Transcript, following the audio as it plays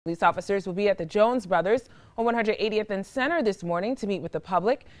Police officers will be at the Jones Brothers on 180th and Center this morning to meet with the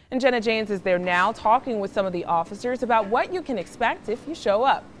public. And Jenna James is there now talking with some of the officers about what you can expect if you show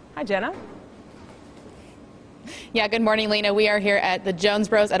up. Hi, Jenna. Yeah, good morning, Lena. We are here at the Jones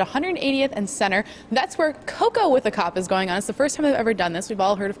Bros at 180th and Center. That's where Cocoa with a Cop is going on. It's the first time they've ever done this. We've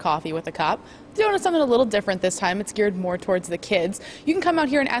all heard of Coffee with a Cop. Doing something a little different this time. It's geared more towards the kids. You can come out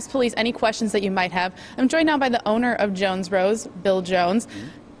here and ask police any questions that you might have. I'm joined now by the owner of Jones Bros, Bill Jones.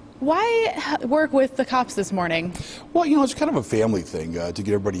 Why work with the cops this morning? Well, you know, it's kind of a family thing to get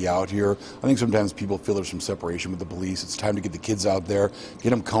everybody out here. I think sometimes people feel there's some separation with the police. It's time to get the kids out there,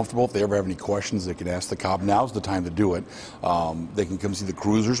 get them comfortable. If they ever have any questions, they can ask the cop. Now's the time to do it. They can come see the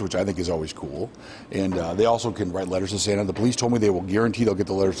cruisers, which I think is always cool. And they also can write letters to Santa. The police told me they will guarantee they'll get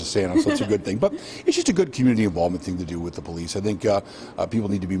the letters to Santa, so that's a good thing. But it's just a good community involvement thing to do with the police. I think people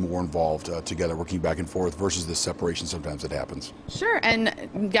need to be more involved together, working back and forth versus this separation sometimes that happens. Sure,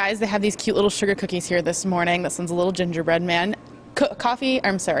 and guys, they have these cute little sugar cookies here this morning. This one's a little gingerbread man.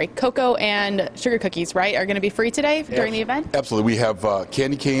 Cocoa and sugar cookies, right, are going to be free today during the event? Absolutely. We have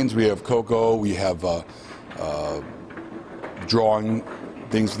candy canes, we have cocoa, we have drawing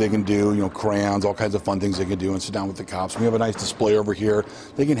things they can do, you know, crayons, all kinds of fun things they can do and sit down with the cops. We have a nice display over here.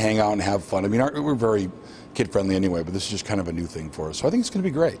 They can hang out and have fun. I mean, we're very kid-friendly anyway, but this is just kind of a new thing for us. So I think it's going to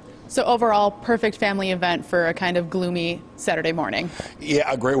be great. So overall, perfect family event for a kind of gloomy Saturday morning.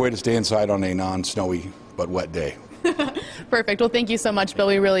 Yeah, a great way to stay inside on a non-snowy but wet day. Perfect. Well, thank you so much, Bill.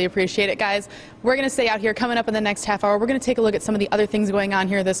 We really appreciate it, guys. We're going to stay out here. Coming up in the next half hour, we're going to take a look at some of the other things going on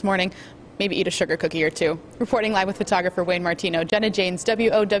here this morning. Maybe eat a sugar cookie or two. Reporting live with photographer Wayne Martino, Jenna James,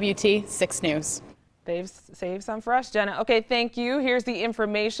 WOWT 6 News. They've saved some for us, Jenna. Okay, thank you. Here's the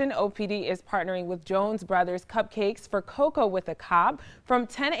information. OPD is partnering with Jones Brothers Cupcakes for Cocoa with a Cop from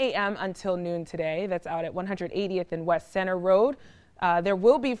 10 a.m. until noon today. That's out at 180th and West Center Road. There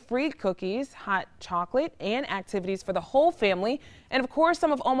will be free cookies, hot chocolate, and activities for the whole family. And of course,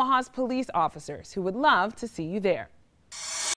 some of Omaha's police officers who would love to see you there.